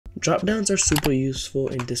Dropdowns are super useful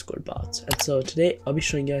in Discord bots, and so today I'll be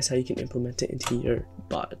showing you guys how you can implement it into your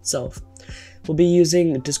bot itself. We'll be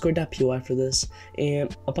using discord.py for this,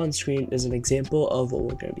 and up on screen is an example of what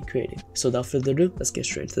we're going to be creating. So without further ado, let's get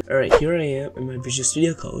straight to it. Alright, here I am in my Visual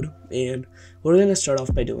Studio Code, and what we're going to start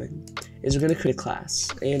off by doing is we're going to create a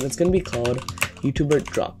class, and it's going to be called YouTuber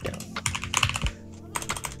Dropdown.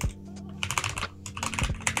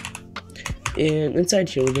 And inside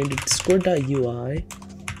here we're going to do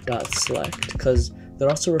discord.ui.select because they're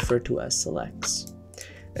also referred to as selects.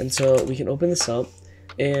 And so we can open this up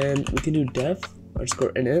and we can do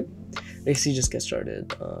def_init, basically just get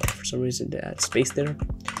started. For some reason they add space there,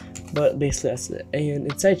 but basically that's it.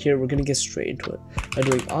 And inside here we're going to get straight into it by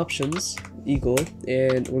doing options equal,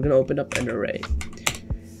 and we're going to open up an array.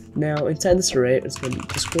 Now inside this array it's going to be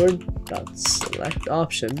discord.select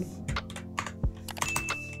option,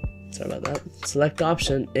 about that, select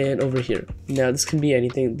option, and over here. Now this can be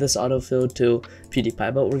anything, this autofill to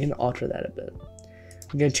PewDiePie, but we're going to alter that a bit.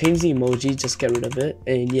 We're going to change the emoji, just get rid of it,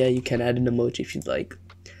 and yeah, you can add an emoji if you'd like.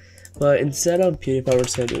 But instead of PewDiePie, we're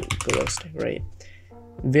just going to do Glowstik, right?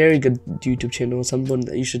 Very good YouTube channel, someone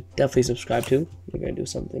that you should definitely subscribe to. We're going to do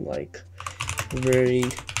something like very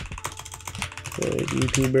good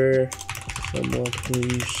YouTuber, someone who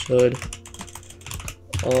you should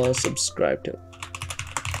all subscribe to.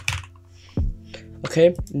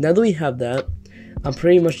 Okay, now that we have that, I'm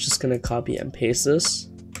pretty much just gonna copy and paste this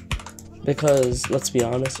because let's be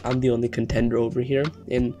honest, I'm the only contender over here,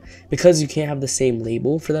 and because you can't have the same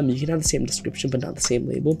label for them, you can have the same description but not the same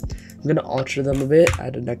label. I'm gonna alter them a bit,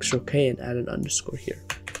 add an extra K and add an underscore here.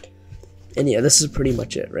 And yeah, this is pretty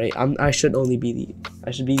much it, right? I should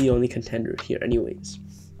be the only contender here anyways.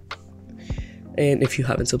 And if you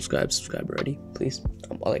haven't subscribed, subscribe already, please.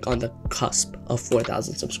 I'm like on the cusp of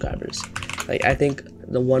 4,000 subscribers. Like, I think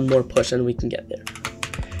the one more push and we can get there.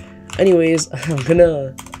 Anyways, I'm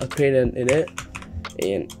gonna create an init,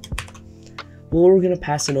 and what we're gonna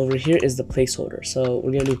pass in over here is the placeholder. So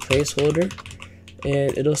we're gonna do placeholder,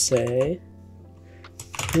 and it'll say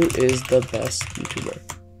who is the best YouTuber,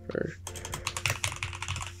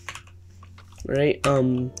 right?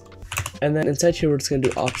 And then inside here we're just gonna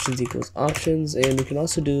do options equals options, and we can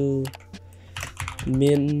also do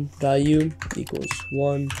min value equals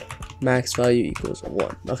 1, max value equals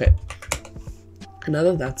 1. Okay, now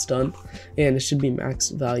that that's done, and it should be max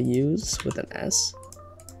values with an S,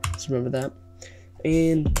 just remember that.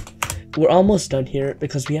 And we're almost done here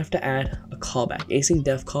because we have to add a callback, async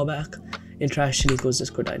def callback interaction equals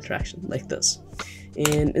discord.interaction, like this.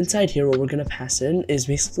 And inside here what we're going to pass in is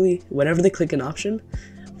basically whenever they click an option,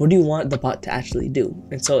 what do you want the bot to actually do?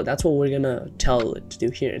 And so that's what we're going to tell it to do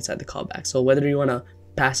here inside the callback. So whether you want to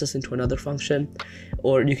pass this into another function,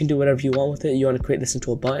 or you can do whatever you want with it. You want to create this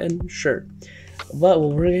into a button, sure. But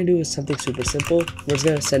what we're going to do is something super simple. We're just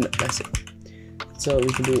going to send a message. So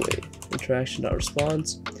we can do a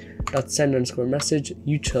interaction.response.send_message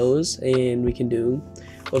you chose, and we can do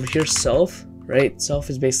over here self, right? Self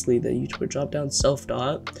is basically the YouTuber dropdown, self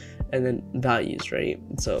dot, and then values, right?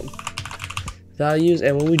 So values,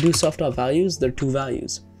 and when we do self dot values, there are two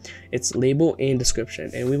values. It's label and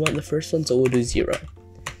description, and we want the first one, so we'll do 0.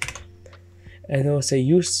 And then we'll say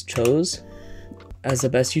you chose as the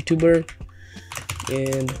best YouTuber,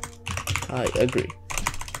 and I agree.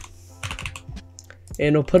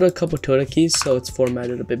 And we'll put a couple tilde keys so it's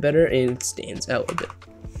formatted a bit better and it stands out a bit.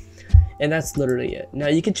 And that's literally it. Now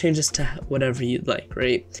you can change this to whatever you'd like,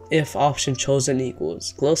 right? If option chosen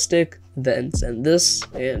equals Glowstik, then send this.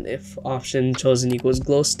 And if option chosen equals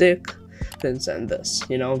Glowstik, then send this.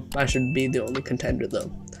 You know, I should be the only contender though.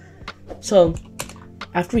 So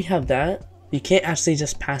after we have that, you can't actually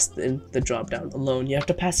just pass in the dropdown alone. You have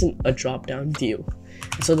to pass in a dropdown view.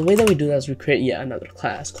 And so the way that we do that is we create yet another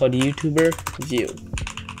class called YouTuber view.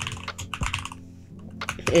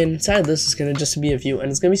 And inside of this is going to just be a view,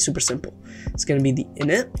 and it's going to be super simple. It's going to be the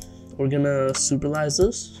init. We're going to supervise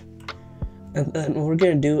this. And then what we're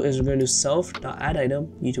going to do is we're going to do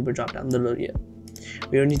self.addItem YouTuber dropdown, literally it.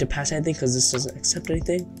 We don't need to pass anything because this doesn't accept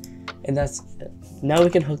anything. And that's it. Now we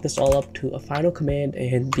can hook this all up to a final command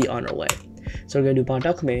and be on our way. So we're going to do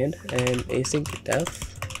bot.command and async def.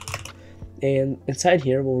 And inside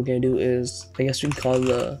here, what we're going to do is, I guess we can call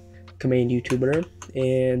the command YouTuber,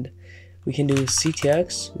 and we can do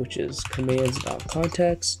ctx, which is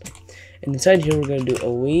commands.context. And inside here, we're going to do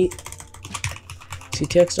await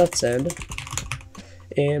ctx.send.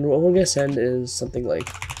 And what we're going to send is something like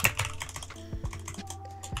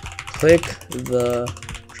click the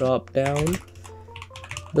drop down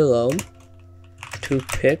below to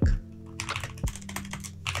pick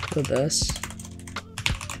the best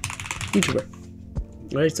YouTuber.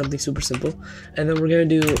 right? Something super simple. And then we're gonna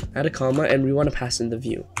do add a comma, and we want to pass in the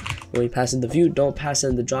view. When we pass in the view, don't pass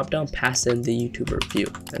in the drop down, pass in the YouTuber view.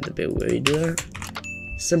 And the big way we do that,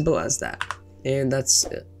 simple as that. And that's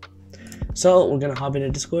it. So we're gonna hop into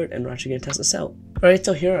Discord and we're actually gonna test this out. Alright,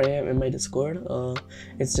 so here I am in my Discord.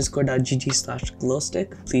 It's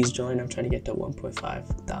discord.gg/glowstik. Please join. I'm trying to get to 1.5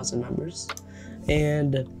 thousand members.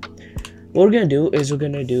 And what we're gonna do is we're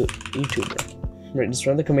gonna do YouTuber. Right, just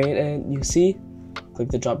run the command and you see, click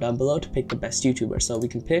the drop down below to pick the best YouTuber. So we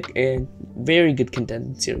can pick, and very good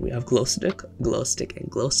contenders here. We have Glowstik, Glowstik, and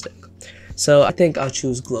Glowstik. So I think I'll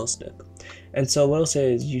choose Glowstik. And so what I'll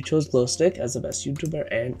say is you chose Glowstik as the best YouTuber,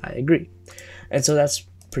 and I agree. And so that's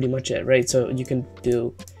pretty much it, right? So you can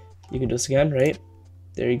do this again, right?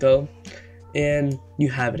 There you go. And you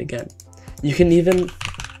have it again. You can even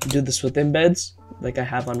do this with embeds like I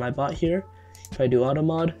have on my bot here. If I do auto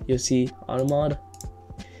mod, you'll see auto mod.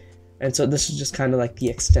 And so this is just kind of like the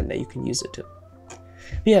extent that you can use it to.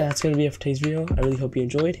 But yeah, that's gonna be it for today's video. I really hope you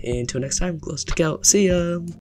enjoyed, and until next time, Glowstik out. See ya.